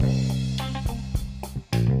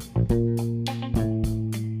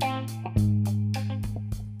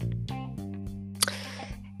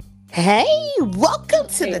Hey, welcome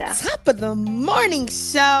to Hey the now. top of the morning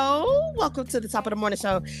show. Welcome to the top of the morning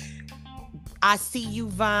show. I see you,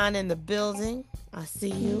 Vaughn, in the building. I see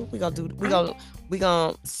you. We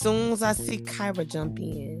gonna soon as I see Kyra jump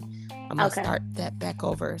in, I'm gonna Okay. start that back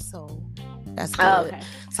over. So that's Oh, good. okay.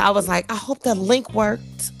 So I was like, I hope the link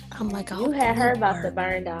worked. I'm like, I You hope the had heard link about the worked.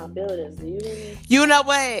 burn down buildings. You didn't. You know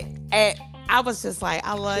what? I was just like,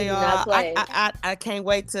 I love She do y'all. not I, play. I I I can't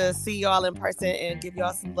wait to see y'all in person and give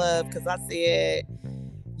y'all some love because I said,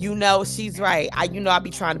 she's right. I be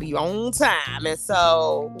trying to be on time, and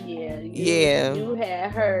so Yeah, you yeah. you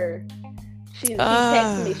had her. She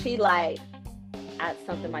texted me. Uh, She like,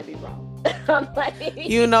 something might be wrong. I'm like,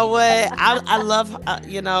 you know what? I love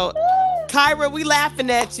Kyra. We laughing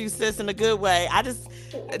at you, sis, in a good way.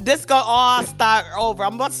 This gonna all start over.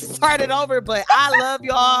 I'm about to start it over, but I love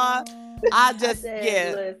y'all. I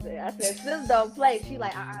said, listen. I said, sis don't play. She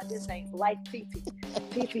like, this ain't like Titi.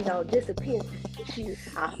 Titi don't disappear.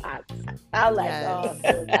 I like, oh, yes,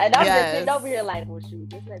 sis. And I'm just sitting yes. over here like, well, shoot,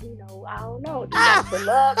 just let me know. I don't know. Do we Ah, gotta pull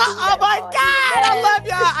up? Do we oh gotta my call God, I EMS? love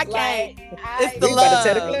y'all. I Like, can't. It's the We about to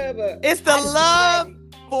tear the love. club up. It's the I just love ready.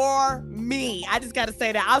 for me. I just gotta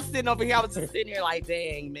say that. I'm sitting over here. I was just sitting here like,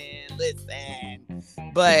 dang, man, listen.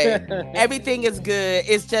 But everything is good.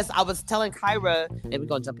 It's just I was telling Kyra, and we're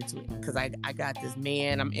gonna jump into it because I got this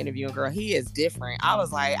man I'm interviewing. Girl, he is different. I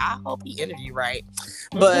was like, I hope he interview right.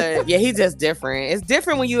 But yeah, he's just different. It's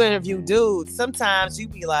different when you interview dudes. Sometimes you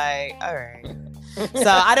be like, all right. So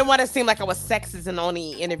I didn't want to seem like I was sexist and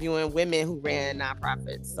only interviewing women who ran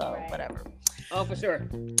nonprofits. So Right. whatever. Oh, for sure.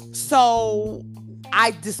 So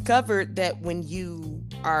I discovered that when you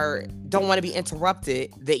don't want to be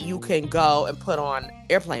interrupted, that you can go and put on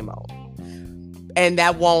airplane mode, and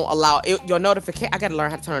that won't allow your notification. I got to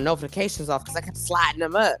learn how to turn notifications off because I kept sliding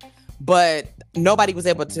them up, but nobody was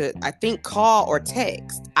able to, I think, call or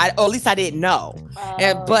text. Or at least I didn't know. But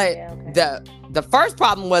Yeah, okay. the first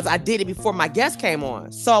problem was I did it before my guest came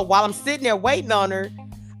on. So while I'm sitting there waiting on her,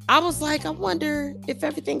 I was like, I wonder if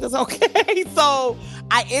everything is okay. So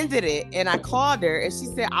I ended it and I called her and she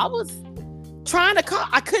said, I was trying to call.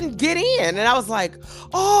 I couldn't get in. And I was like,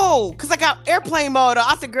 oh, because I got airplane mode.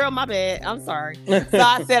 I said, girl, my bad. I'm sorry. So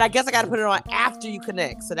I said, I guess I got to put it on after you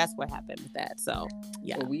connect. So that's what happened with that. So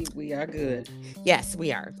yeah. Well, we are good. Yes,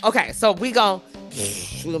 we are. Okay, so we're gonna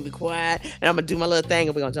be quiet and I'm gonna do my little thing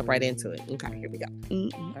and we're gonna jump right into it. Okay, here we go.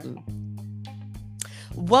 Mm-mm-mm.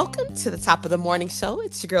 Welcome to the top of the morning show.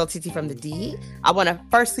 It's your girl Titi from the D. I want to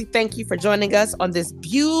firstly thank you for joining us on this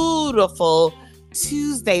beautiful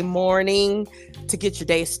Tuesday morning to get your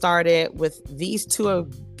day started with these two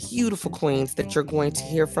beautiful queens that you're going to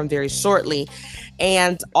hear from very shortly.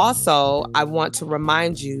 And also, I want to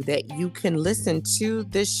remind you that you can listen to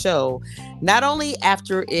this show not only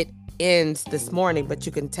after it ends this morning, but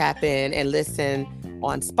you can tap in and listen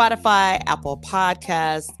on Spotify, Apple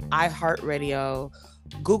Podcasts, iHeartRadio,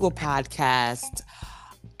 Google Podcast,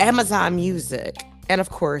 Amazon Music, and of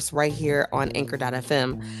course, right here on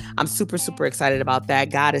Anchor.fm. I'm super, super excited about that.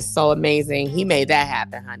 God is so amazing. He made that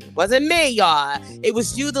happen, honey. It wasn't me, y'all. It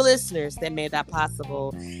was you, the listeners, that made that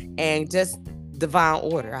possible. And just divine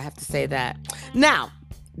order, I have to say that. Now,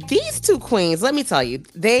 these two queens, let me tell you,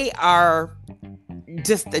 they are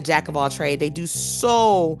just a jack of all trades. They do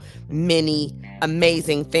so many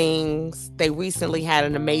amazing things. They recently had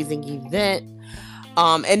an amazing event.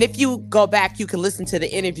 And if you go back, you can listen to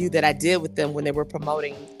the interview that I did with them when they were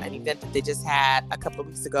promoting an event that they just had a couple of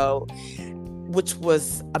weeks ago, which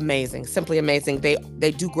was amazing, simply amazing.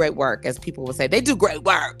 They do great work, as people would say. They do great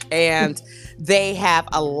work, and they have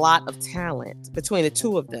a lot of talent between the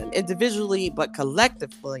two of them, individually, but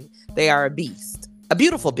collectively, they are a beast, a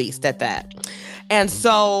beautiful beast at that. And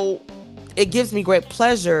so it gives me great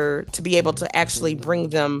pleasure to be able to actually bring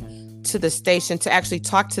them to the station to actually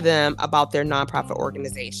talk to them about their nonprofit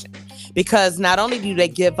organization, because not only do they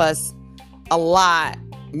give us a lot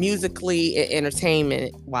musically and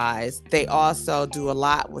entertainment wise, they also do a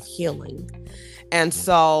lot with healing. And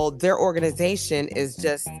so their organization is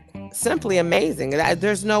just simply amazing.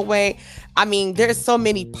 There's no way, I mean, there's so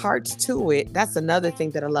many parts to it. That's another thing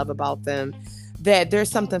that I love about them, that there's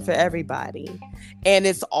something for everybody. And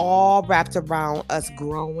it's all wrapped around us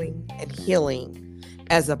growing and healing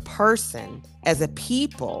as a person, as a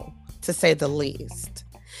people, to say the least.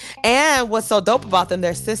 And what's so dope about them,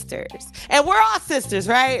 they're sisters. And we're all sisters,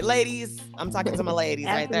 right, ladies? I'm talking to my ladies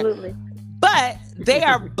right there. Absolutely. But they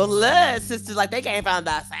are blood sisters. Like, they came from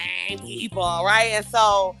the same people, right? And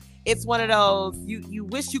so it's one of those, you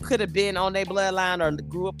wish you could have been on their bloodline or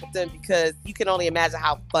grew up with them, because you can only imagine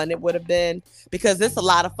how fun it would have been, because it's a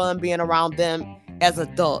lot of fun being around them as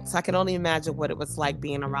adults. I can only imagine what it was like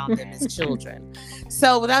being around them as children.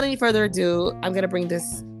 So without any further ado, I'm going to bring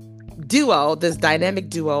this dynamic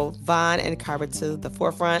duo, Von and Carver, to the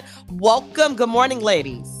forefront. Welcome. Good morning,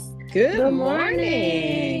 ladies. Good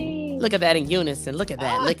morning. Look at that in unison. Look at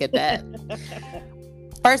that.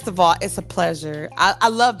 First of all, it's a pleasure. I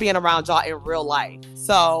love being around y'all in real life.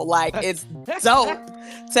 So, like, it's dope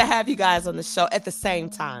to have you guys on the show at the same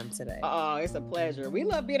time today. Oh, it's a pleasure. We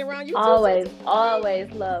love being around you. Always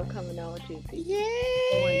love coming on with you.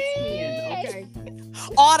 Yeah. Okay.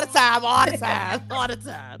 All the time.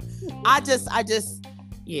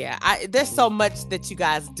 There's so much that you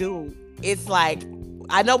guys do. It's like,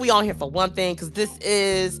 I know we on here for one thing, because this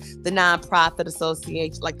is the nonprofit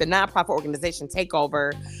association, like the nonprofit organization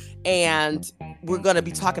takeover, and we're going to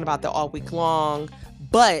be talking about that all week long.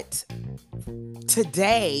 But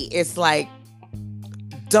today it's like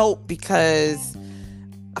dope because,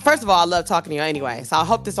 first of all, I love talking to you anyway. So I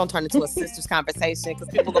hope this don't turn into a sisters conversation, because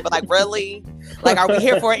people gonna be like, really? Like, are we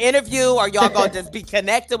here for an interview, or y'all gonna just be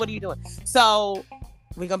connected? What are you doing? So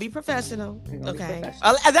we're gonna be professional. Okay.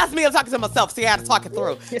 That's me. I'm talking to myself. See, I had to talk it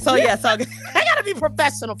through. So I gotta be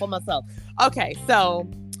professional for myself. Okay. So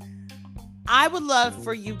I would love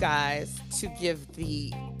for you guys to give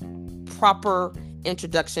the proper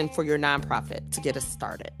introduction for your nonprofit to get us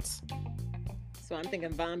started. So I'm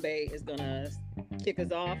thinking Bombay is gonna kick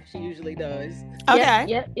us off. She usually does. Okay.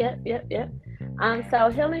 Yep. So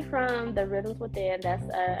Healing from the Rhythms Within, that's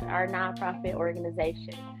our nonprofit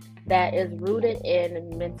organization that is rooted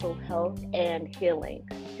in mental health and healing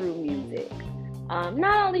through music.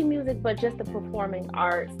 Not only music, but just the performing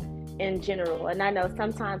arts in general. And I know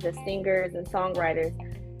sometimes as singers and songwriters,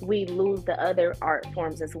 we lose the other art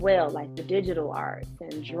forms as well, like the digital arts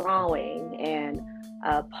and drawing and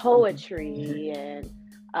poetry and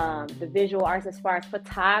the visual arts as far as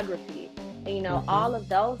photography. And, all of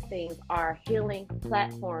those things are healing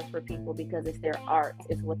platforms for people because it's their art,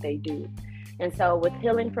 it's what they do. And so with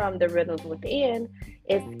Healing from the Rhythms Within,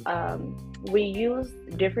 it's we use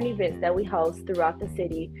different events that we host throughout the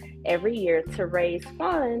city every year to raise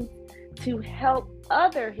funds to help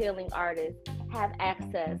other healing artists have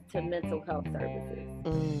access to mental health services.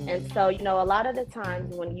 And so, a lot of the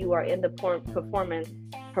times when you are in the performance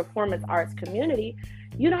arts community,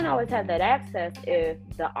 you don't always have that access if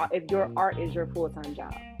your art is your full-time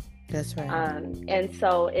job. That's right. And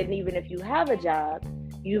so, and even if you have a job,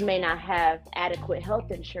 you may not have adequate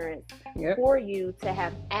health insurance for you to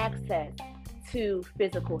have access to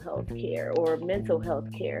physical health care or mental health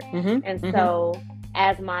care. So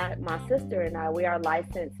as my sister and I, we are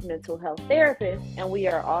licensed mental health therapists, and we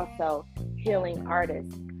are also healing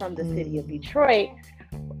artists from the city of Detroit.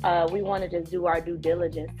 We want to just do our due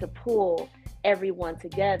diligence to pull everyone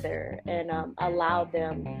together and allow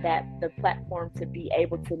them the platform to be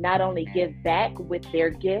able to not only give back with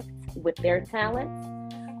their gifts, with their talents,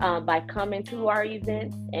 by coming to our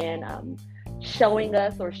events and showing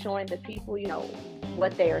us or showing the people,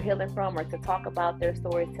 what they are healing from, or to talk about their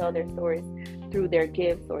stories, tell their stories through their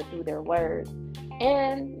gifts or through their words,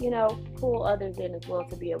 and pull others in as well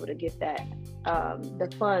to be able to get that the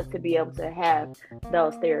funds to be able to have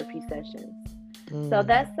those therapy sessions. So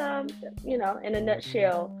that's in a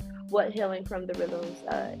nutshell what Healing from the Rhythms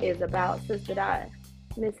is about. Sister, did I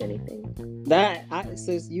miss anything?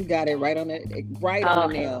 Sis, you got it right on the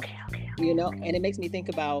nail. Okay. And it makes me think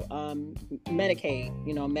about Medicaid.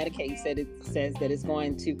 Medicaid says that it's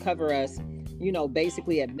going to cover us,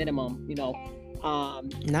 basically at minimum.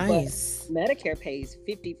 Nice. Medicare pays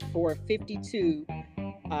 52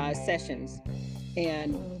 sessions,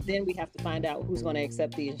 and then we have to find out who's going to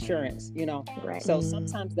accept the insurance. Right. So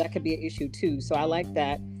sometimes that could be an issue too. So I like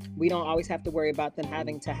that we don't always have to worry about them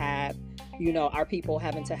having to have, our people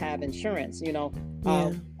having to have insurance. We're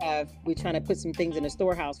trying to put some things in the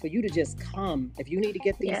storehouse for you to just come. If you need to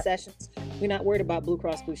get these sessions, we're not worried about Blue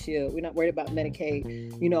Cross Blue Shield. We're not worried about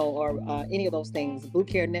Medicaid, or any of those things. Blue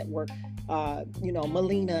Care Network,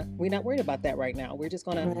 Molina. We're not worried about that right now. We're just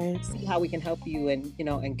going to see how we can help you and,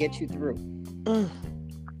 and get you through.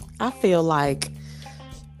 I feel like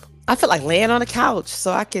laying on the couch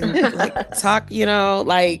so I can talk,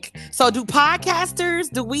 so do podcasters,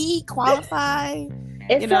 do we qualify?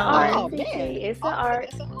 It's an art. It's an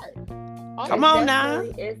art. Come on now.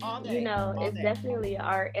 It's definitely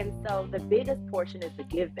art. And so the biggest portion is the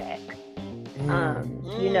give back.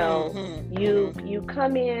 You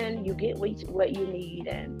come in, you get what you need,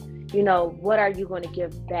 and what are you going to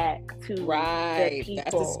give back to the people?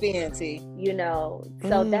 That's the spin, T.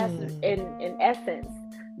 So that's in essence,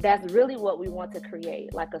 that's really what we want to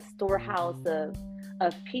create, like a storehouse of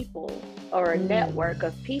people, or a network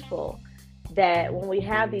of people that when we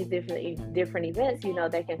have these different events, you know,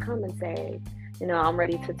 they can come and say, you know, I'm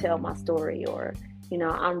ready to tell my story, or, you know,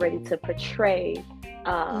 I'm ready to portray,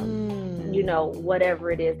 you know,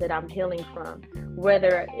 whatever it is that I'm healing from,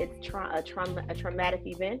 whether it's a traumatic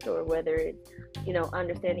event, or whether it's, you know,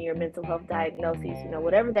 understanding your mental health diagnoses, you know,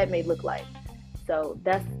 whatever that may look like. So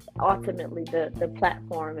that's ultimately the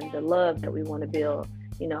platform and the love that we want to build,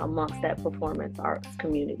 you know, amongst that performance arts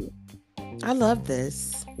community. I love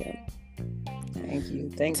this. Yeah. Thank you.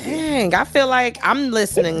 Thank you. Dang, I feel like I'm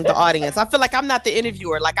listening, the audience. I feel like I'm not the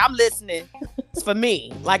interviewer. Like, I'm listening. It's for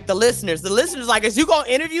me. Like, the listeners, like, is you going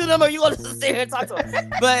to interview them, or you going to sit here and talk to them?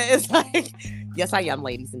 But it's like, yes, I am,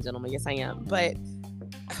 ladies and gentlemen. Yes, I am. But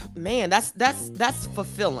man, that's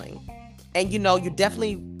fulfilling. And, you know, you're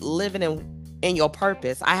definitely living in your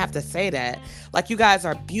purpose. I have to say that. Like, you guys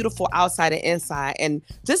are beautiful outside and inside, and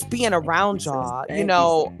just being around y'all, you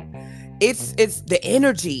know, it's the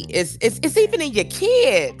energy. It's even in your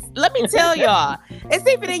kids. Let me tell y'all, it's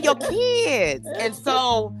even in your kids. And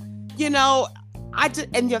so, you know,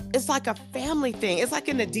 it's like a family thing. It's like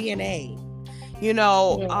in the DNA. You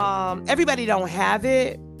know, everybody don't have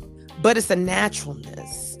it, but it's a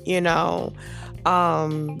naturalness. You know,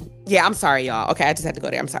 yeah. I'm sorry, y'all. Okay, I just had to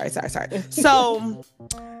go there. I'm sorry. So,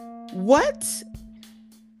 what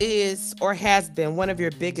is or has been one of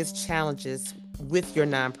your biggest challenges with your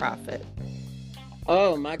nonprofit?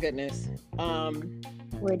 Oh my goodness.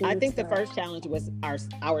 I think the first challenge was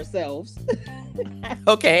ourselves.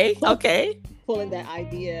 Okay. Pulling that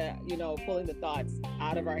idea, you know, pulling the thoughts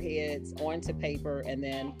out of our heads onto paper and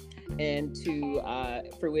then into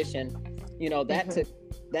fruition. You know, that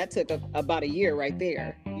took about a year right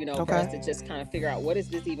there, you know, for us to just kind of figure out, what does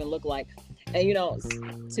this even look like? And, you know,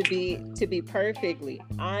 to be perfectly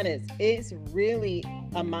honest, it's really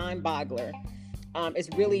a mind boggler. It's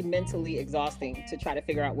really mentally exhausting to try to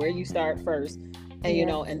figure out where you start first. And, you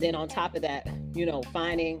know, and then on top of that, you know,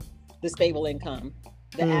 finding the stable income,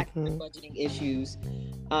 the active budgeting issues,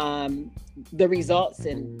 the results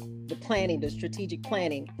and the planning, the strategic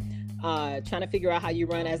planning, trying to figure out how you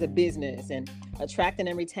run as a business, and attracting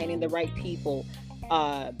and retaining the right people.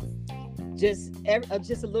 Just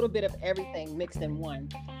a little bit of everything mixed in one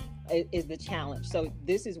is the challenge. So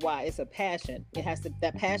this is why it's a passion.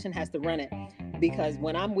 That passion has to run it, because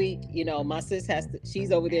when I'm weak, you know, my sis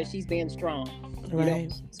she's over there, she's being strong. You know,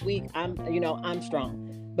 she's weak, I'm strong.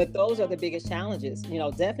 But those are the biggest challenges. You know,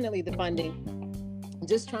 definitely the funding,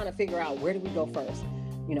 just trying to figure out, where do we go first?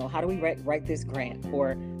 You know, how do we write this grant?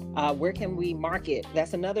 Or where can we market?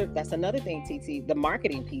 That's another thing, TT, the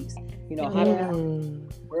marketing piece. You know, how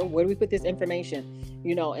where do we put this information?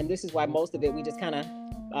 You know, and this is why most of it, we just kind of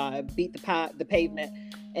beat the pavement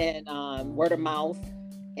and word of mouth,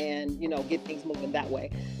 and, you know, get things moving that way.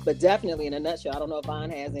 But definitely, in a nutshell, I don't know if Vaughn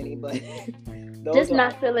has any, but just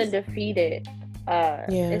not feeling defeated.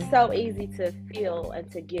 It's so easy to feel and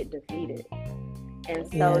to get defeated. And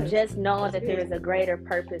so just knowing that there is a greater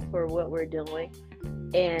purpose for what we're doing,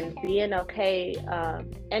 and being okay,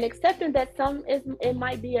 and accepting that it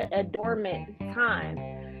might be a dormant time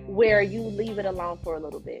where you leave it alone for a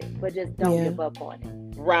little bit, but just don't give up on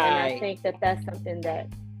it. Right. And I think that that's something that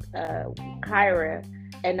Kyra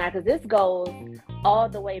and I, because this goes all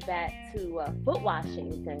the way back to foot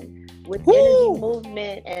washings and with energy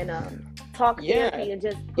movement and talk therapy, and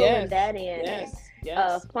just pulling that in.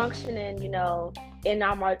 Functioning, you know, in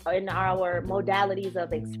our modalities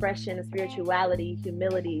of expression, spirituality,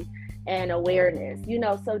 humility, and awareness, you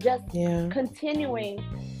know, so just continuing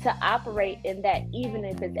to operate in that, even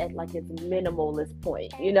if it's at like its minimalist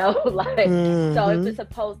point, you know, like, so if it's a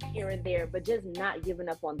post here and there, but just not giving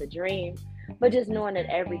up on the dream, but just knowing that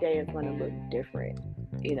every day is going to look different,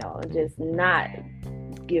 you know, and just not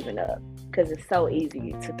giving up, because it's so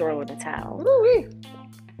easy to throw in the towel. Woo-wee.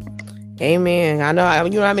 Amen. I know.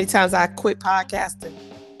 You know how many times I quit podcasting?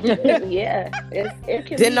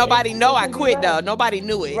 Didn't nobody know I quit though. Nobody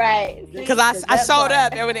knew it, right? Because I showed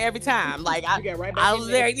up every time. Like I was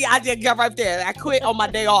there. I just got right there. I quit on my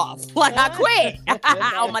day off. Like I quit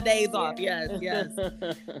on my days off. Yes.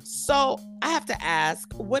 So I have to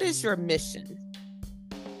ask, what is your mission?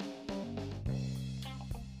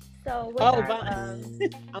 So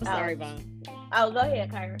Vaughn. I'm sorry, Vaughn. Oh, go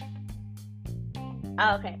ahead, Kyra.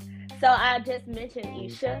 Oh, okay. So I just mentioned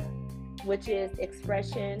Isha, which is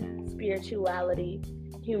expression, spirituality,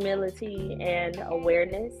 humility, and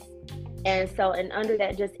awareness. And so, and under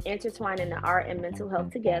that, just intertwining the art and mental health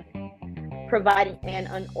together, providing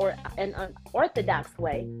an unorthodox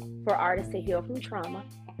way for artists to heal from trauma.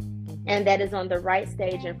 And that is on the right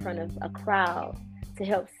stage in front of a crowd to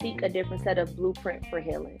help seek a different set of blueprint for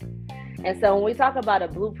healing. And so when we talk about a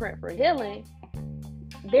blueprint for healing,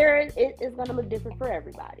 it is going to look different for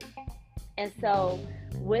everybody. And so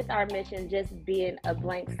with our mission just being a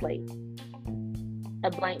blank slate, a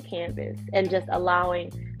blank canvas, and just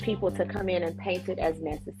allowing people to come in and paint it as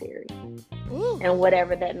necessary. Ooh. And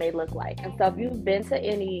whatever that may look like. And so if you've been to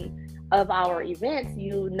any of our events,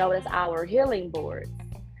 you notice our healing boards.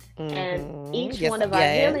 Mm-hmm. And each one of our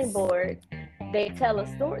healing boards, they tell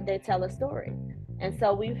a story. And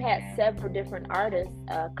so we've had several different artists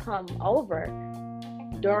come over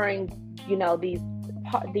during,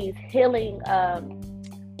 these healing,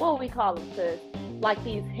 what we call them, like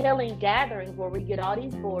these healing gatherings where we get all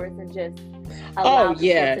these boards and just allow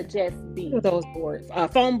people to just be. Those boards,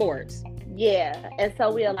 foam boards. Yeah, and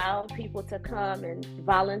so we allow people to come and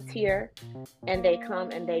volunteer, and they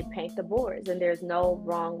come and they paint the boards, and there's no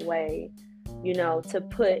wrong way, to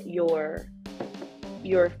put your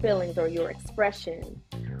feelings or your expression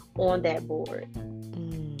on that board.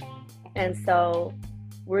 Mm. And so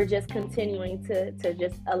we're just continuing to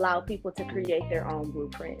just allow people to create their own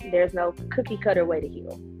blueprint. There's no cookie cutter way to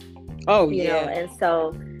heal. Oh, you know, and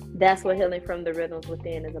so that's what Healing from the Rhythms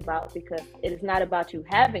Within is about, because it is not about you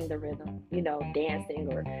having the rhythm, dancing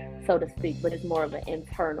or so to speak, but it's more of an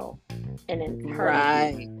internal.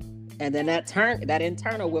 Right. And then that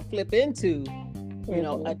internal will flip into,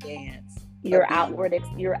 a dance. Your outward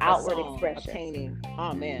expression. A painting.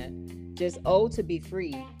 Oh man. Just to be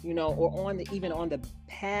free, or even on the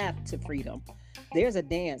path to freedom. There's a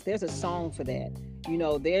dance, there's a song for that.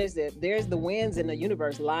 There's the winds in the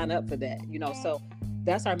universe line up for that. So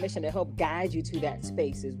that's our mission, to help guide you to that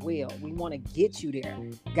space as well. We want to get you there,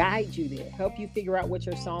 guide you there, help you figure out what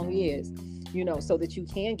your song is, so that you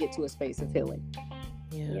can get to a space of healing.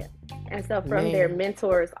 Yeah. And so from there,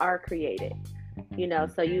 mentors are created,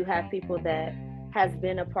 so you have people that has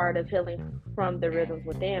been a part of Healing from the Rhythms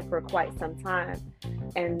Within for quite some time.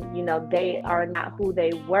 And, they are not who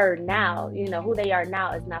they were now. Who they are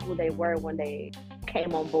now is not who they were when they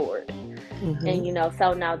came on board. Mm-hmm. And,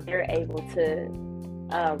 so now they're able to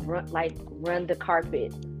run the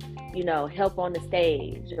carpet, help on the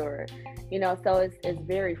stage, or, so it's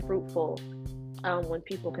very fruitful when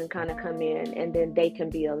people can kind of come in, and then they can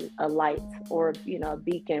be a light or, a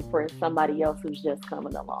beacon for somebody else who's just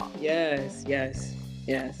coming along. Yes.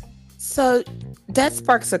 So that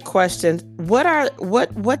sparks a question. What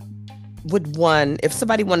would one, if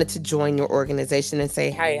somebody wanted to join your organization and say,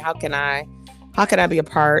 hey, how can I be a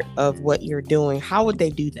part of what you're doing? How would they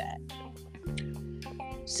do that?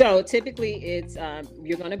 So typically it's,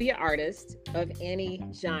 you're going to be an artist of any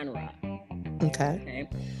genre. Okay.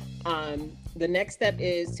 The next step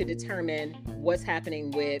is to determine what's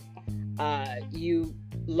happening with you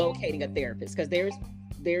locating a therapist, because there's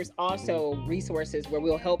also resources where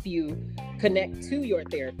we'll help you connect to your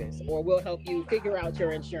therapist, or we'll help you figure out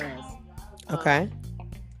your insurance. Okay.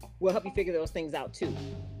 We'll help you figure those things out too.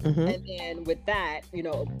 Mm-hmm. And then with that,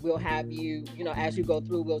 we'll have you, as you go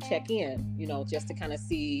through, we'll check in, just to kind of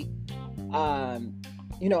see, how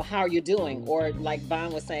you're doing, or like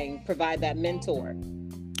Vaughn was saying, provide that mentor.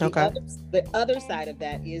 Okay. The other side of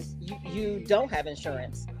that is you don't have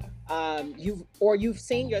insurance. You've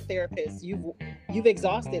seen your therapist. You've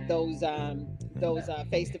exhausted those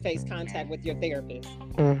face-to-face contact with your therapist.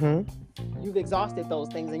 Mm-hmm. You've exhausted those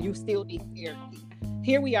things, and you still need therapy.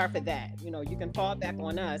 Here we are for that. You can fall back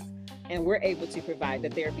on us, and we're able to provide the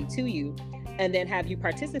therapy to you, and then have you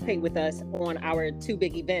participate with us on our 2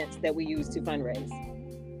 big events that we use to fundraise.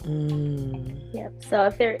 Yep. So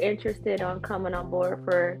if they're interested on coming on board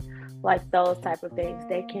for like those type of things,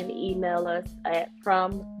 they can email us at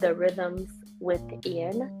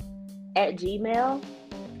fromtherhythmswithin@gmail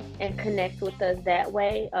and connect with us that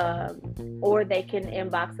way, or they can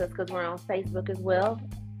inbox us, because we're on Facebook as well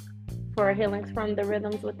for Healings from the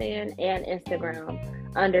Rhythms Within, and Instagram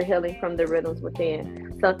under Healing from the Rhythms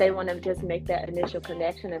Within. So if they want to just make that initial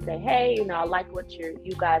connection and say, hey, I like what you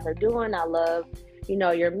guys are doing, I love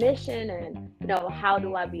your mission, and how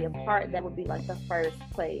do I be a part, that would be like the first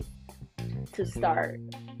place to start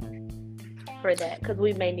for that, because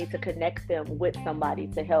we may need to connect them with somebody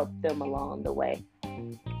to help them along the way.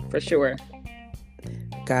 For sure.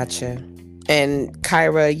 Gotcha. And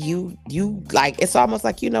Kyra, you like, it's almost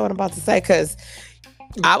like what I'm about to say, because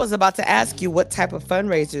I was about to ask you, what type of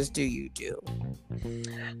fundraisers do you do?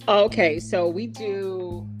 Okay, so we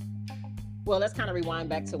do, well, let's kind of rewind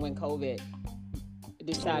back to when COVID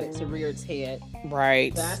decided to rear its head.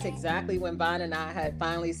 Right. That's exactly when Vaughn and I had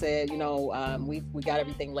finally said, we got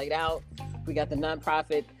everything laid out. We got the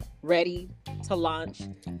nonprofit ready to launch.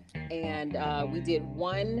 And we did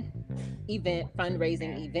one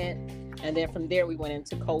fundraising event. And then from there, we went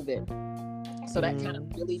into COVID. So that kind of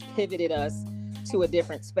really pivoted us to a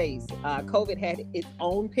different space. COVID had its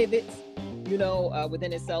own pivots,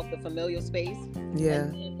 within itself, the familial space. Yeah.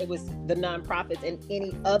 And it was the nonprofits and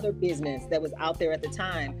any other business that was out there at the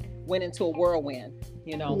time went into a whirlwind,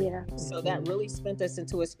 Yeah. So that really spent us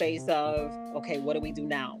into a space of, okay, what do we do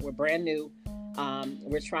now? We're brand new.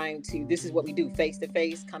 We're trying to, this is what we do, face to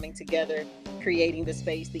face, coming together, creating the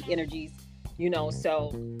space, the energies,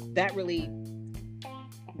 so that really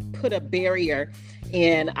put a barrier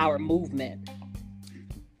in our movement.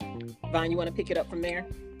 Vaughn, you want to pick it up from there?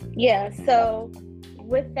 Yeah, so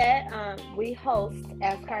with that, we host,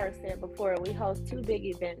 as Kyra said before, we host 2 big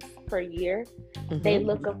events per year. Mm-hmm. They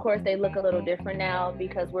look a little different now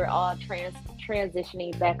because we're all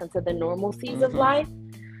transitioning back into the normalcies of life.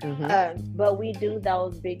 Mm-hmm. But we do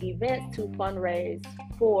those big events to fundraise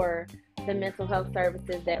for the mental health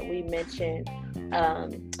services that we mentioned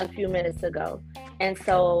a few minutes ago. And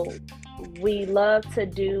so we love to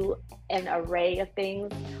do an array of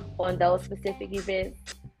things on those specific events.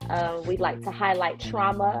 We like to highlight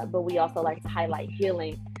trauma, but we also like to highlight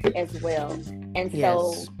healing as well. And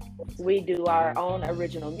so we do our own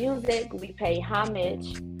original music. We pay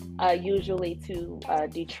homage usually to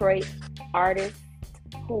Detroit artists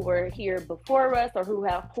who were here before us or who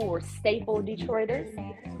were staple Detroiters.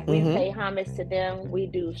 We pay homage to them. We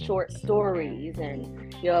do short stories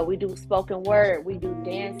and we do spoken word, we do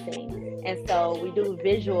dancing, and so we do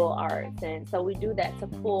visual arts, and so we do that to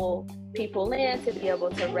pull people in to be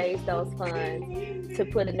able to raise those funds to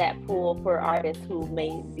put in that pool for artists who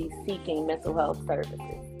may be seeking mental health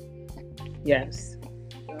services. Yes.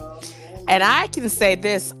 And I can say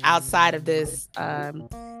this outside of this,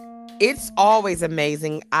 it's always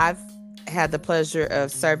amazing. I've had the pleasure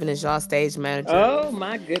of serving as y'all stage manager. Oh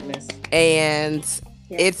my goodness. And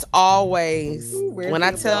it's always, when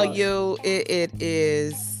I tell you it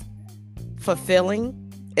is fulfilling,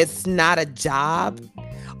 it's not a job,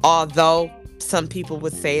 although some people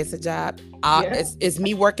would say it's a job. It's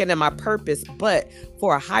me working in my purpose, but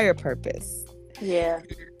for a higher purpose. Yeah.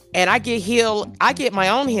 And I get my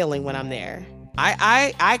own healing when I'm there.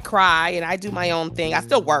 I cry and I do my own thing. I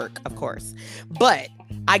still work, of course, but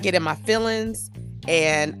I get in my feelings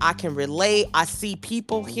and I can relate. I see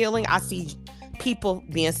people healing. I see people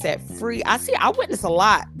being set free. I witness a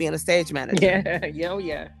lot being a stage manager.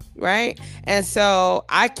 Yeah. Right. And so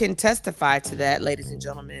I can testify to that, ladies and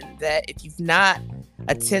gentlemen, that if you've not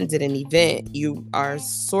attended an event, you are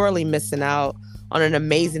sorely missing out on an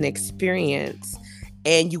amazing experience.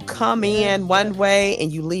 And you come in one way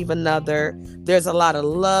and you leave another. There's a lot of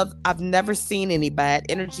love. I've never seen any bad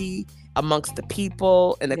energy amongst the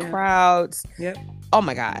people and the crowds. Yep. Oh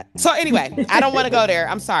my God. So anyway, I don't want to go there.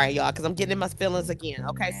 I'm sorry, y'all, because I'm getting in my feelings again.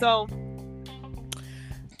 Okay, so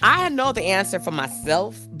I know the answer for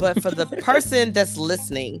myself, but for the person that's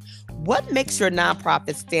listening, what makes your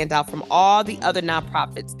nonprofit stand out from all the other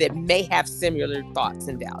nonprofits that may have similar thoughts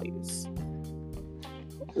and values?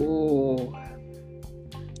 Ooh.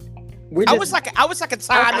 I wish I could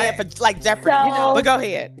chime in for like Jeopardy, but go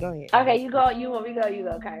ahead. Okay, you go. You want me to go? You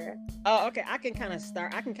go, Kyra. Oh, okay. I can kind of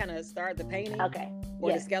start the painting. Okay.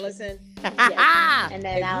 Or the skeleton. Yes. And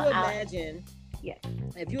then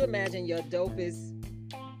if you imagine your dopest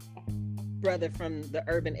brother from the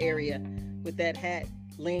urban area with that hat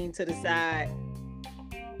leaned to the side,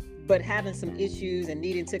 but having some issues and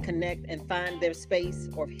needing to connect and find their space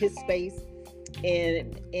or his space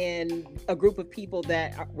in a group of people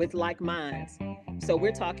that are with like minds. So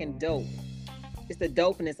we're talking dope. It's the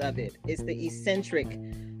dopeness of it. It's the eccentric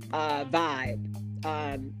vibe.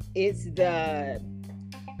 It's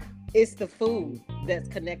the food that's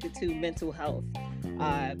connected to mental health.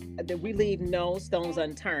 That we leave no stones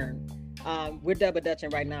unturned. We're double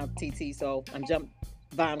dutching right now, TT. So I'm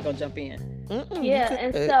gonna jump in. And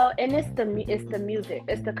it's the music.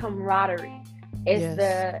 It's the camaraderie. It's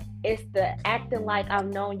the acting like I've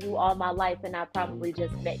known you all my life and I probably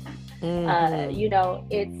just met you.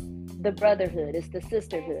 It's the brotherhood, it's the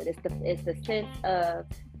sisterhood, it's the sense of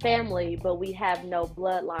family, but we have no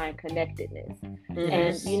bloodline connectedness.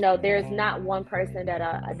 And there's not one person that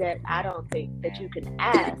I don't think that you can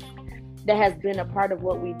ask that has been a part of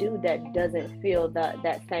what we do that doesn't feel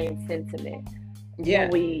that same sentiment. When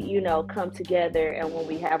we come together and when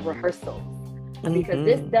we have rehearsals. Because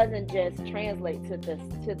this doesn't just translate to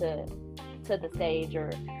the stage or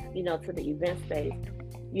to the event space.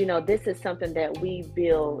 This is something that we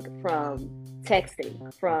build from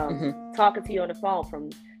texting, from talking to you on the phone, from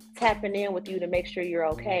tapping in with you to make sure you're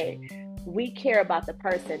okay. We care about the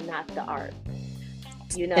person, not the art.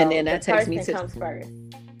 And then that the takes me person to comes first.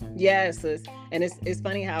 Yes, it's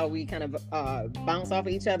funny how we kind of bounce off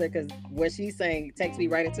of each other, because what she's saying takes me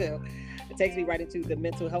right into the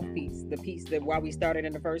mental health piece, the piece that why we started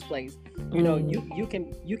in the first place. You know, you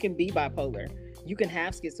can be bipolar, you can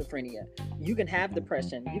have schizophrenia, you can have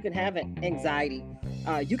depression, you can have anxiety,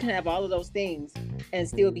 you can have all of those things and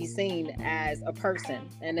still be seen as a person.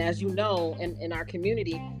 And as you know, in our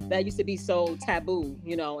community, that used to be so taboo,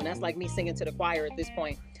 you know, and that's like me singing to the choir at this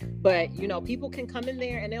point. But, you know, people can come in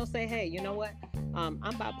there and they'll say, hey, you know what? I'm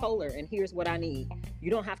bipolar and here's what I need. You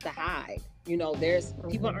don't have to hide. You know, there's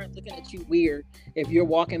people aren't looking at you weird if you're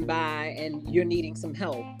walking by and you're needing some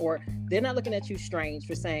help, or they're not looking at you strange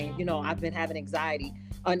for saying, you know, I've been having anxiety,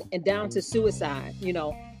 and down to suicide. You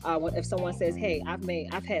know, if someone says, hey, I've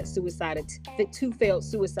had two failed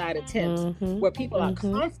suicide attempts, where people are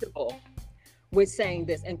comfortable with saying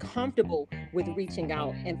this and comfortable with reaching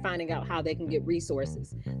out and finding out how they can get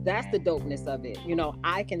resources. That's the dopeness of it. You know,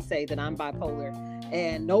 I can say that I'm bipolar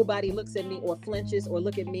and nobody looks at me or flinches or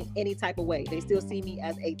look at me any type of way. They still see me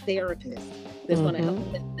as a therapist that's going to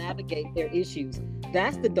help them navigate their issues.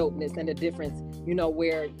 That's the dopeness and the difference, you know,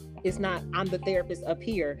 where it's not I'm the therapist up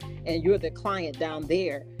here and you're the client down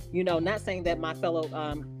there. You know, not saying that my fellow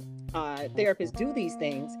therapists do these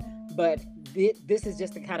things, but this is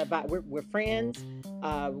just the kind of vibe. We're friends,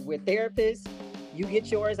 we're therapists. You get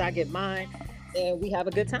yours, I get mine, and we have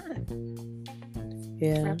a good time.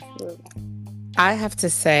 Yeah. Absolutely. I have to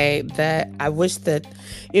say that I wish that,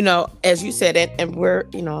 you know, as you said it, and we're,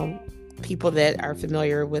 you know, people that are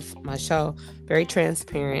familiar with my show, very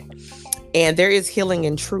transparent, and there is healing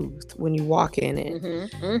in truth when you walk in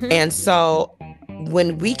it. And so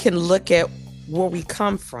when we can look at where we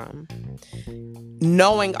come from,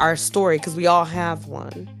 knowing our story, because we all have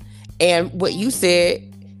one, and what you said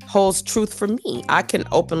holds truth for me. I can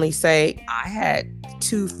openly say I had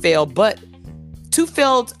two failed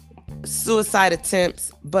suicide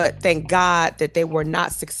attempts, but thank God that they were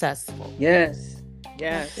not successful. Yes.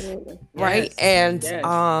 Right. Yes. And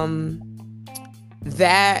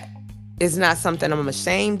that is not something I'm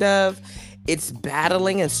ashamed of. It's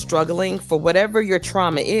battling and struggling for whatever your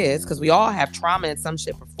trauma is, because we all have trauma in some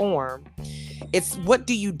shape or form. It's what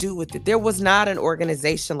do you do with it? There was not an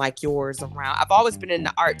organization like yours around. I've always been in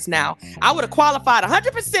the arts now. I would have qualified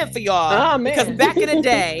 100% for y'all. Oh, because back in the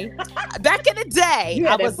day,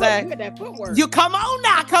 I was you come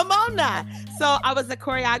on now. So I was a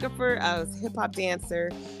choreographer. I was a hip hop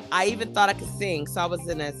dancer. I even thought I could sing. So I was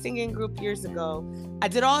in a singing group years ago. I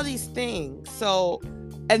did all these things. So,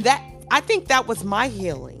 and that, I think that was my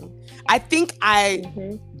healing. I think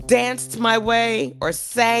I danced my way or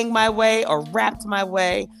sang my way or rapped my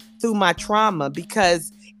way through my trauma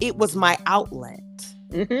because it was my outlet.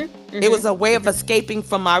 It was a way of escaping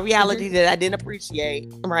from my reality that I didn't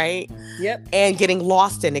appreciate, right? Yep. And getting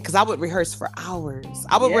lost in it, because I would rehearse for hours.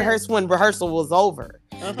 I would rehearse when rehearsal was over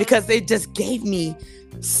because they just gave me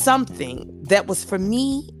something that was for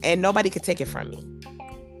me and nobody could take it from me.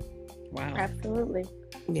 Wow. Absolutely.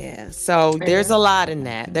 Yeah. So there's a lot in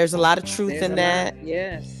that. There's a lot of truth in that.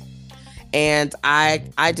 Yes. And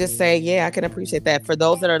I just say, yeah, I can appreciate that. For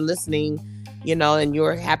those that are listening, you know, and you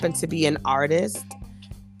happen to be an artist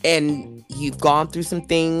and you've gone through some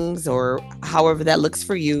things or however that looks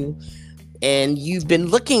for you, and you've been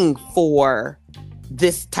looking for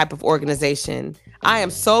this type of organization, I am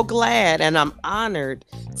so glad and I'm honored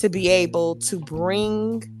to be able to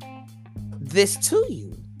bring this to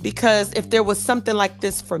you. Because if there was something like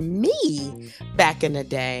this for me back in the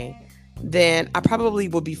day, then I probably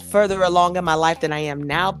would be further along in my life than I am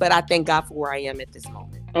now. But I thank God for where I am at this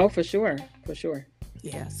moment. Oh, for sure. For sure.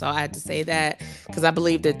 Yeah. So I had to say that because I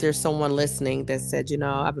believe that there's someone listening that said, you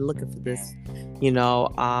know, I've been looking for this. You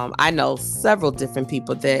know, I know several different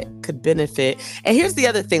people that could benefit. And here's the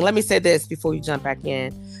other thing. Let me say this before you jump back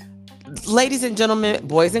in. Ladies and gentlemen,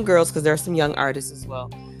 boys and girls, because there are some young artists as well.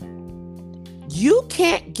 You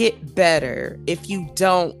can't get better if you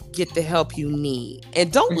don't get the help you need. And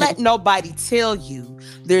don't let nobody tell you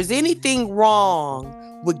there's anything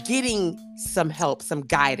wrong with getting some help, some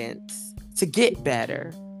guidance to get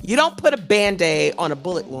better. You don't put a Band-Aid on a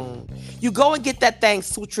bullet wound. You go and get that thing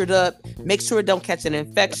sutured up, make sure it don't catch an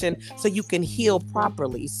infection so you can heal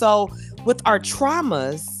properly. So with our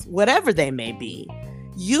traumas, whatever they may be,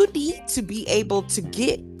 you need to be able to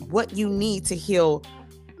get what you need to heal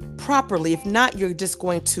properly. If not, you're just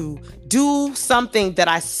going to do something that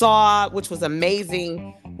I saw, which was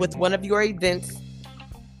amazing with one of your events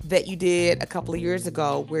that you did a couple of years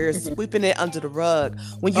ago, where sweeping it under the rug.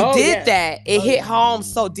 When you did that, it hit home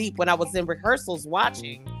so deep. When I was in rehearsals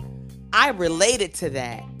watching, I related to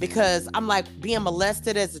that because I'm like, being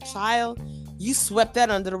molested as a child, you swept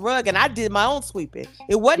that under the rug, and I did my own sweeping.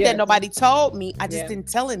 It wasn't that nobody told me. I just didn't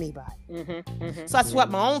tell anybody. So I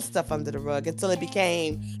swept my own stuff under the rug until it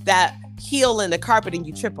became that heel in the carpet and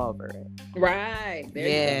you trip over it. Right.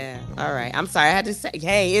 There you go. All right. I'm sorry. I had to say,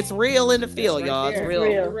 hey, it's real in the field, y'all. It's real.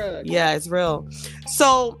 Yeah, it's real.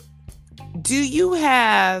 So do you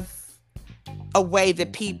have a way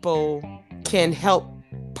that people can help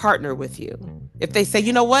partner with you? If they say,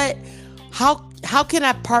 you know what, how can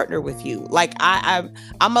I partner with you? Like I'm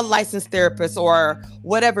a licensed therapist or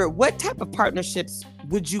whatever. What type of partnerships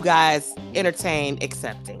would you guys entertain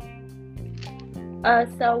accepting?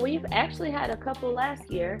 So we've actually had a couple last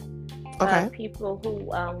year. People who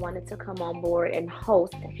wanted to come on board and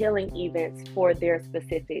host healing events for their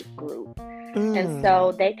specific group. And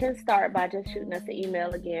so they can start by just shooting us an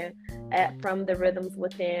email again at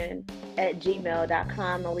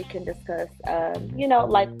fromtherhythmswithin@gmail.com, and we can discuss,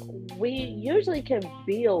 like we usually can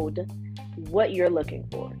build what you're looking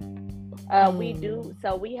for. We do.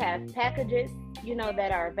 So we have packages,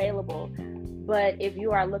 that are available. But if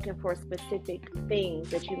you are looking for specific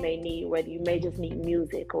things that you may need, whether you may just need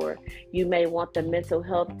music, or you may want the mental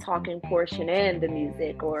health talking portion and the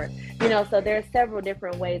music, or, so there are several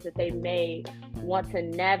different ways that they may want to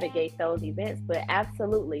navigate those events. But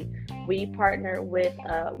absolutely, we partnered with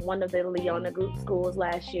one of the Leona Group schools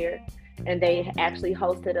last year, and they actually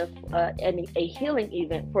hosted a healing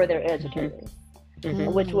event for their educators.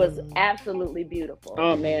 Which was absolutely beautiful.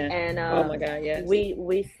 Oh man! And oh my God, yes.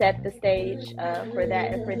 We set the stage for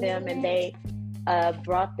that and for them, and they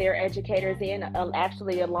brought their educators in,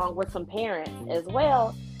 actually along with some parents as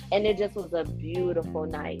well. And it just was a beautiful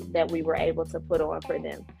night that we were able to put on for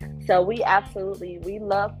them. So we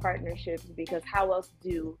love partnerships, because how else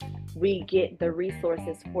do we get the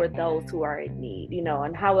resources for those who are in need?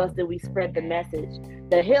 And how else do we spread the message?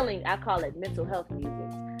 The healing, I call it mental health music.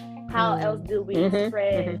 How else do we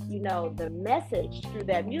spread, the message through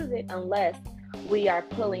that music, unless we are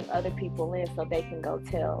pulling other people in so they can go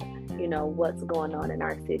tell, what's going on in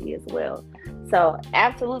our city as well. So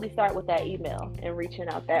absolutely start with that email and reaching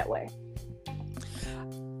out that way.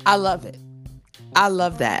 I love it. I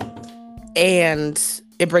love that. And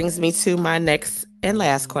it brings me to my next and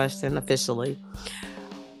last question officially.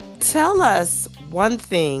 Tell us one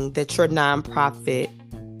thing that your nonprofit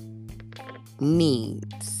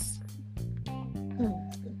needs.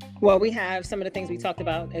 Well, we have some of the things we talked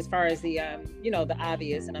about as far as the, the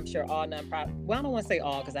obvious, and I'm sure all nonprofits, well, I don't want to say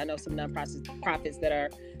all, because I know some nonprofits that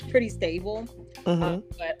are pretty stable,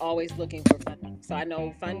 but always looking for funding. So I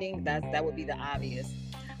know funding, that would be the obvious.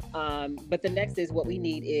 But the next is what we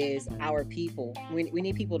need is our people. We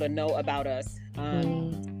need people to know about us.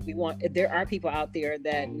 There are people out there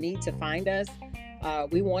that need to find us.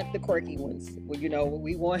 We want the quirky ones. We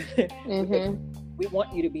want, we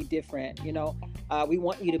want you to be different, we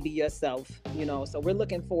want you to be yourself, so we're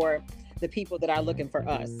looking for the people that are looking for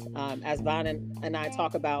us. As Von and I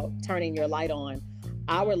talk about turning your light on,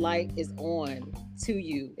 our light is on to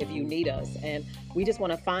you if you need us. And we just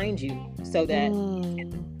want to find you so that you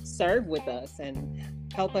can serve with us and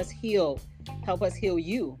help us heal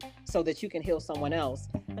you so that you can heal someone else.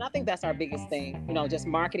 And I think that's our biggest thing, just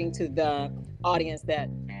marketing to the audience that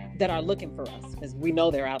are looking for us, because we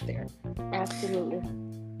know they're out there. Absolutely.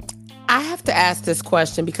 I have to ask this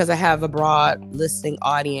question because I have a broad listening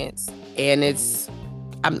audience, and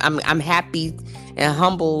I'm happy and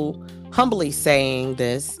humbly saying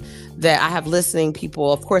this, that I have listening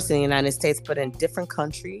people, of course, in the United States, but in different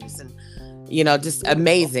countries, and just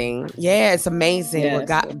amazing. Yeah, it's amazing what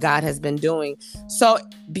God has been doing. So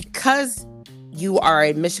because you are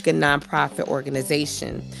a Michigan nonprofit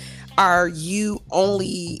organization, are you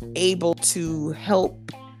only able to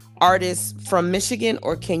help artists from Michigan,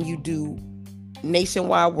 or can you do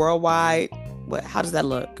nationwide, worldwide? How does that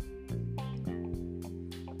look?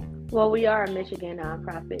 Well, we are a Michigan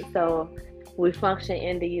nonprofit, so we function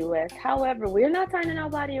in the U.S. However, we're not turning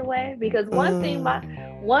nobody away, because one thing my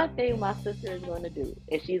sister is going to do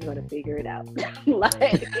is she's going to figure it out.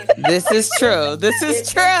 This is true. This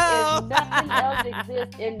is true. If nothing else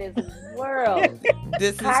exists in this world,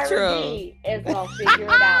 this is Kyra true. D is going to figure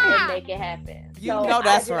it out and make it happen.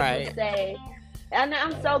 That's right. And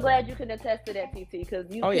I'm so glad you can attest to that, TT, because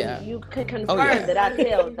you can confirm that I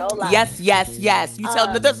tell no lies. Yes. You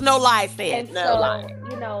tell there's no lies there. No lies.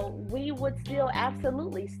 We would still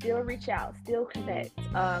reach out, still connect,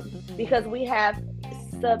 because we have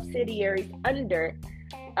subsidiaries under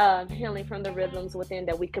Healing from the Rhythms Within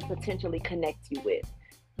that we could potentially connect you with.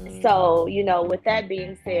 So, with that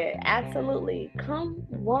being said, absolutely, come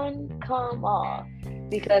one, come all,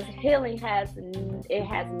 because healing has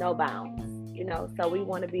no bounds. so we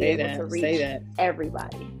want to be Say able that, to reach say that.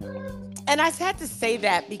 everybody. And I had to say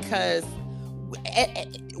that because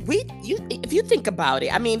if you think about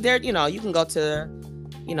it, I mean, there, you can go to,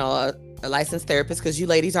 a licensed therapist, because you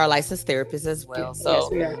ladies are licensed therapists as well. So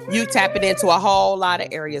Yes, we are. you tap it into a whole lot of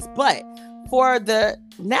areas. But for the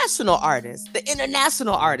national artists, the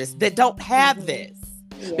international artists that don't have this,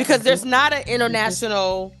 Yeah. because there's not an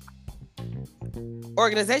international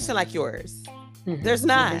organization like yours. There's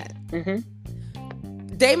not.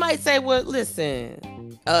 They might say, well, listen,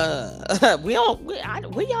 where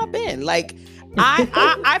y'all been? Like,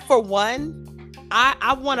 I for one,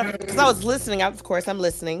 I want to, because I was listening, of course I'm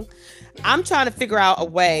listening. I'm trying to figure out a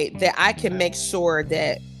way that I can make sure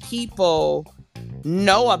that people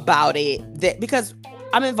know about it, that because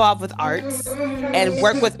I'm involved with arts and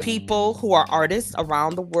work with people who are artists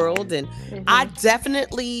around the world. And I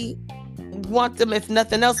definitely want them, if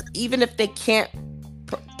nothing else, even if they can't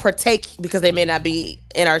partake because they may not be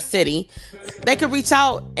in our city, they could reach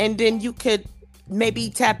out and then you could maybe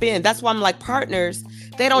tap in. That's why I'm like, partners,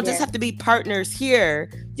 they don't just have to be partners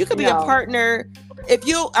here. You could be a partner if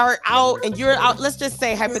you are out and you're out, let's just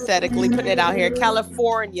say hypothetically, putting it out here,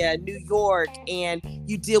 California, New York, and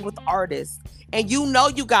you deal with artists, and you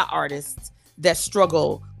got artists that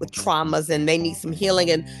struggle with traumas and they need some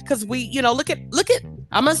healing. And because we, look at,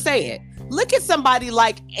 I'm gonna say it, look at somebody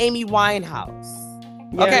like Amy Winehouse.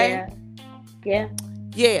 Okay.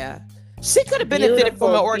 Yeah. She could have benefited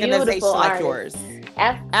from an organization like yours.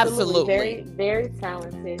 Absolutely. Very, very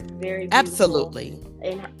talented. Very beautiful. Absolutely.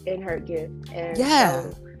 In her gift. And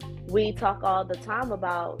so we talk all the time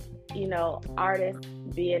about, artists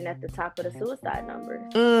being at the top of the suicide numbers.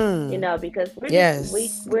 Because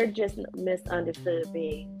we're just misunderstood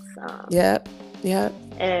beings. Yep.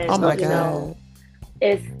 And oh my God.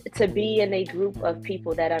 It's to be in a group of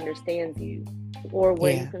people that understands you, or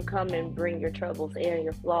where you can come and bring your troubles and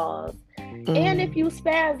your flaws. And if you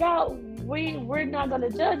spaz out, we're not gonna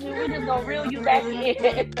judge you. We're just gonna reel you back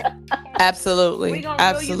in. Absolutely. We're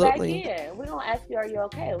gonna reel you back in. We're gonna ask you, are you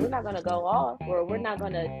okay? We're not gonna go off, or we're not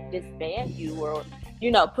gonna disband you, or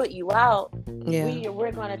put you out.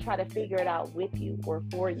 We're gonna try to figure it out with you or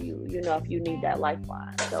for you. If you need that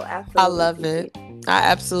lifeline. So absolutely, I love it. I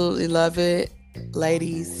absolutely love it,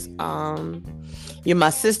 ladies. You're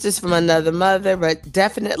my sisters from another mother, but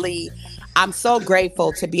definitely, I'm so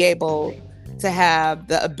grateful to be able to have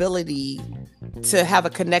the ability to have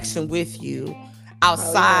a connection with you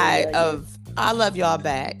outside of, I love y'all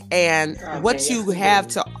back. And what you have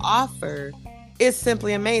to offer is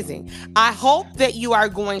simply amazing. I hope that you are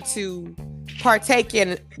going to partake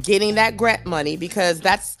in getting that grant money, because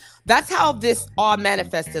that's how this all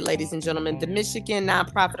manifested, ladies and gentlemen. The Michigan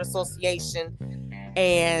Nonprofit Association,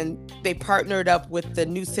 and they partnered up with the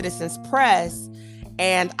New Citizens Press.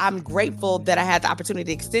 And I'm grateful that I had the opportunity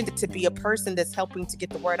to extend it to be a person that's helping to get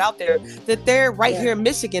the word out there that they're right here in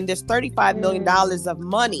Michigan. There's $35 million of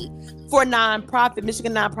money for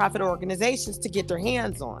Michigan nonprofit organizations to get their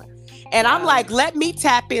hands on. And I'm like, let me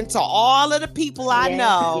tap into all of the people I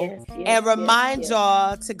know and remind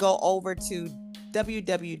y'all to go over to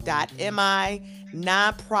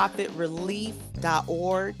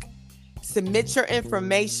www.minonprofitrelief.org. Submit your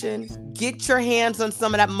information, get your hands on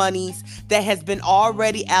some of that monies that has been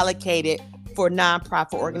already allocated for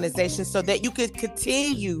nonprofit organizations, so that you could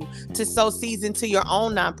continue to sow seeds into your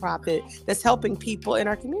own nonprofit that's helping people in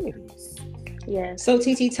our communities. Yes. So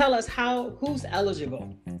TT, tell us who's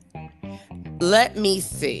eligible? Let me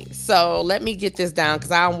see. So let me get this down,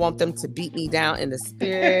 because I don't want them to beat me down in the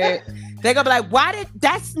spirit. They're gonna be like,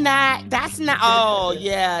 that's not, oh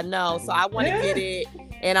yeah, no. So I want to get it.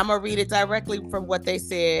 And I'm going to read it directly from what they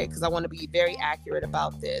said, because I want to be very accurate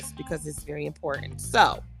about this, because it's very important.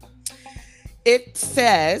 So it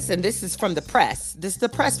says, and this is from the press. This is the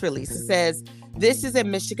press release. It says, this is a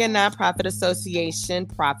Michigan Nonprofit Association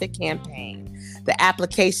profit campaign. The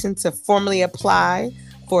application to formally apply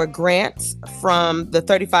for a grant from the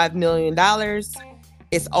 $35 million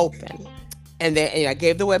is open. And then I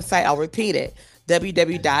gave the website. I'll repeat it.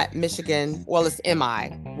 www.michigan, well, it's MI,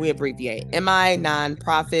 we abbreviate,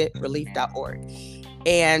 minonprofitrelief.org.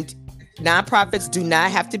 And nonprofits do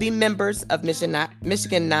not have to be members of Michigan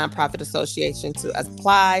Nonprofit Association to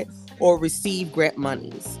apply or receive grant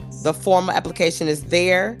monies. The formal application is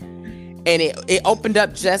there, and it opened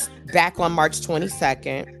up just back on March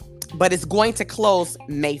 22nd, but it's going to close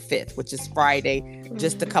May 5th, which is Friday,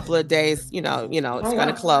 just a couple of days, it's going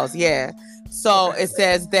to close. Yeah. So it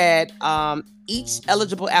says that each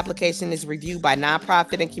eligible application is reviewed by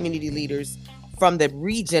nonprofit and community leaders from the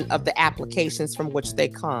region of the applications from which they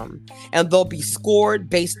come. And they'll be scored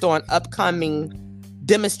based on upcoming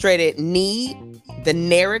demonstrated need, the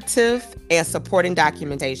narrative, and supporting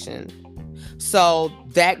documentation. So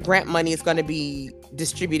that grant money is going to be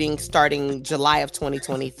distributing starting July of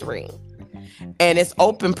 2023. And it's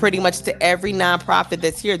open pretty much to every nonprofit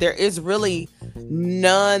that's here. There is really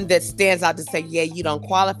none that stands out to say, yeah, you don't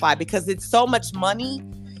qualify, because it's so much money.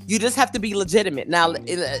 You just have to be legitimate. Now,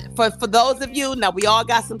 for those of you, now we all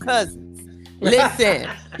got some cousins. Listen.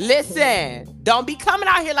 Don't be coming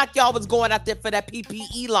out here like y'all was going out there for that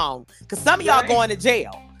PPE loan, because some of y'all going to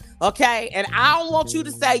jail. Okay, and I don't want you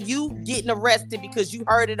to say you getting arrested because you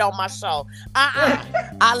heard it on my show.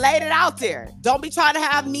 I laid it out there. Don't be trying to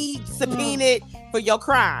have me subpoenaed for your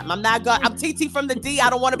crime. I'm not going. I'm TT from the D.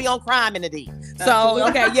 I don't want to be on Crime in the D. So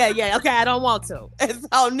okay, yeah. Okay, I don't want to. And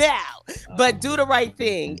so now, but do the right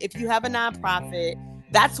thing. If you have a nonprofit,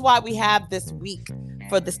 that's why we have this week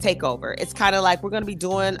for this takeover. It's kind of like we're going to be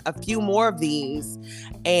doing a few more of these,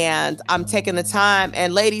 and I'm taking the time.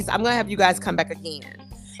 And ladies, I'm going to have you guys come back again.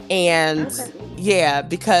 And yeah,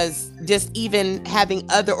 because just even having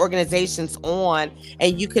other organizations on,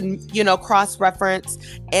 and you can, cross-reference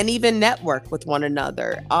and even network with one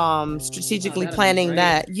another. Strategically planning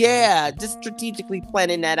that. Yeah, just strategically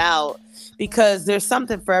planning that out, because there's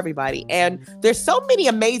something for everybody. And there's so many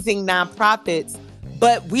amazing nonprofits,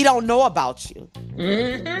 but we don't know about you.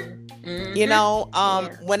 When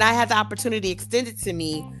I had the opportunity extended to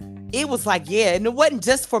me, it was like, yeah, and it wasn't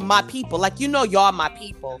just for my people. Like, y'all my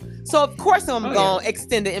people. So, of course, I'm going to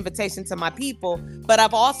extend the invitation to my people, but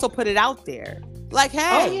I've also put it out there. Like,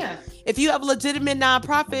 hey, if you have a legitimate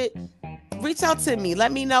nonprofit, reach out to me.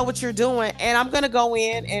 Let me know what you're doing. And I'm going to go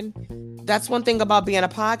in, and that's one thing about being a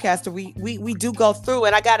podcaster. We do go through,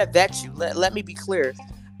 and I got to vet you. Let me be clear.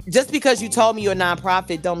 Just because you told me you're a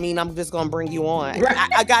nonprofit don't mean I'm just going to bring you on. Right.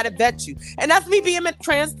 I got to vet you. And that's me being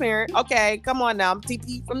transparent. Okay, come on now. I'm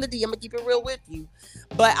TP from the D. I'm going to keep it real with you.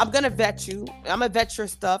 But I'm going to vet you. I'm going to vet your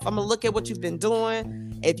stuff. I'm going to look at what you've been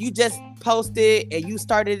doing. If you just posted and you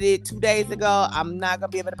started it 2 days ago, I'm not going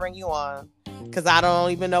to be able to bring you on, because I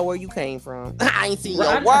don't even know where you came from. I ain't seen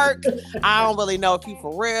your work. I don't really know if you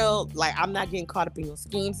for real. Like, I'm not getting caught up in your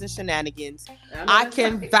schemes and shenanigans. I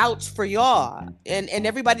can vouch for y'all. And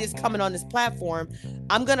everybody that's coming on this platform,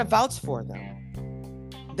 I'm going to vouch for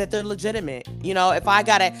them, that they're legitimate. If I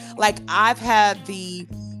got to, like, I've had the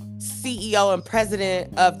CEO and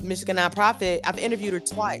president of Michigan Nonprofit, I've interviewed her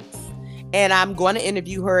twice. And I'm going to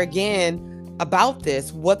interview her again about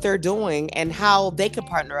this, what they're doing and how they can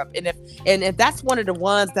partner up. And if that's one of the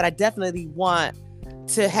ones that I definitely want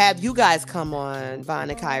to have you guys come on, Von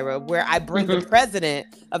and Kyra, where I bring the president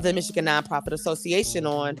of the Michigan Nonprofit Association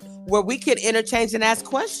on, where we could interchange and ask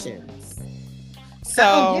questions.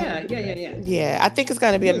 So yeah, I think it's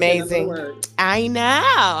going to be amazing. I know.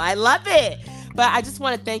 I love it. But I just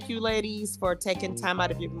want to thank you, ladies, for taking time out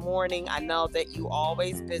of your morning. I know that you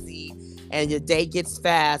always busy and your day gets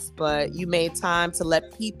fast, but you made time to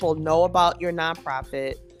let people know about your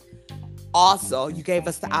nonprofit. Also, you gave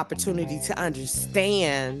us the opportunity to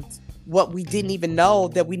understand what we didn't even know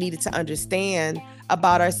that we needed to understand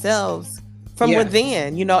about ourselves from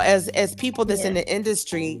within. As people that's in the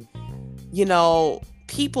industry,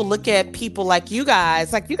 people look at people like you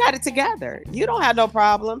guys, like you got it together. You don't have no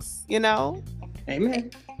problems, Amen.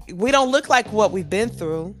 We don't look like what we've been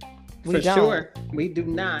through. We don't. Sure. We do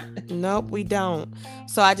not. Nope, we don't.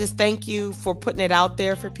 So I just thank you for putting it out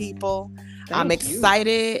there for people. I'm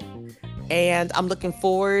excited, and I'm looking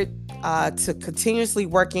forward to continuously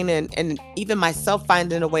working and even myself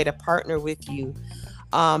finding a way to partner with you,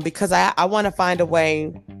 because I want to find a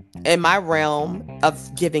way in my realm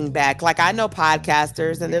of giving back. Like, I know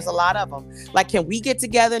podcasters, and there's a lot of them. Like, can we get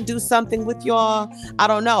together and do something with y'all? I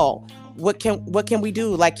don't know. What can we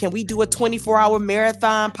do? Like, can we do a 24-hour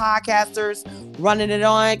marathon, podcasters running it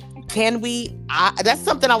on? Can we? That's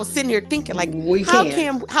something I was sitting here thinking, like, how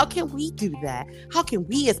can we do that? How can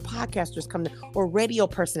we as podcasters come to, or radio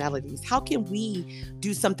personalities, how can we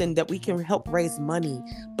do something that we can help raise money,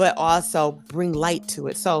 but also bring light to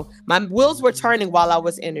it? So my wheels were turning while I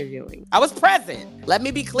was interviewing. I was present. Let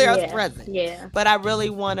me be clear, I was present. Yeah. But I really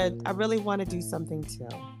want to do something too.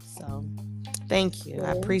 So thank you.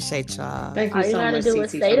 I appreciate y'all. Thank you so much. All you gotta do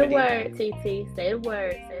is say the word, TT. Say the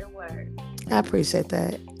word. Say the word. I appreciate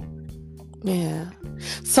that. Yeah.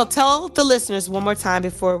 So tell the listeners one more time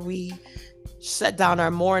before we shut down our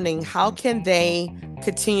morning, how can they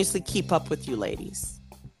continuously keep up with you ladies?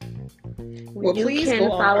 Well, please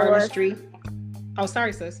go on Artistry. Oh,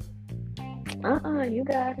 sorry, sis. You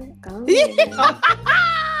got it. Go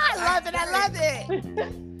I love it.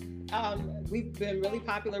 we've been really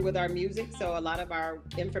popular with our music, so a lot of our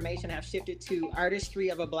information have shifted to Artistry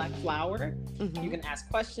of a Black Flower. You can ask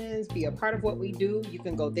questions, be a part of what we do. You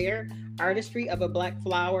can go there,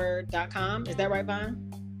 artistryofaBlackflower.com. Is that right,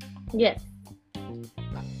 Vaughn? Yes.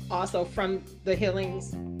 Also from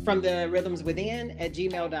the Rhythms Within at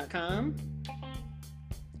gmail.com.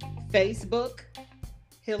 Facebook,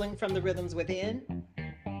 Healing from the Rhythms Within.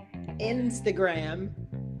 Instagram,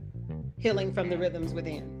 Healing from the Rhythms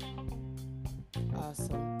Within.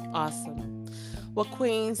 Awesome. Well,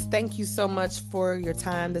 Queens, thank you so much for your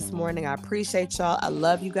time this morning. I appreciate y'all. I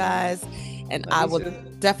love you guys. And I will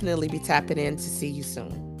definitely be tapping in to see you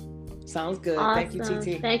soon. Sounds good. Awesome. Thank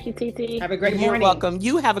you, TT. Thank you, TT. Have a great morning. You're welcome.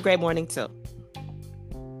 You have a great morning too.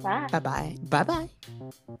 Bye. Bye-bye. Bye-bye.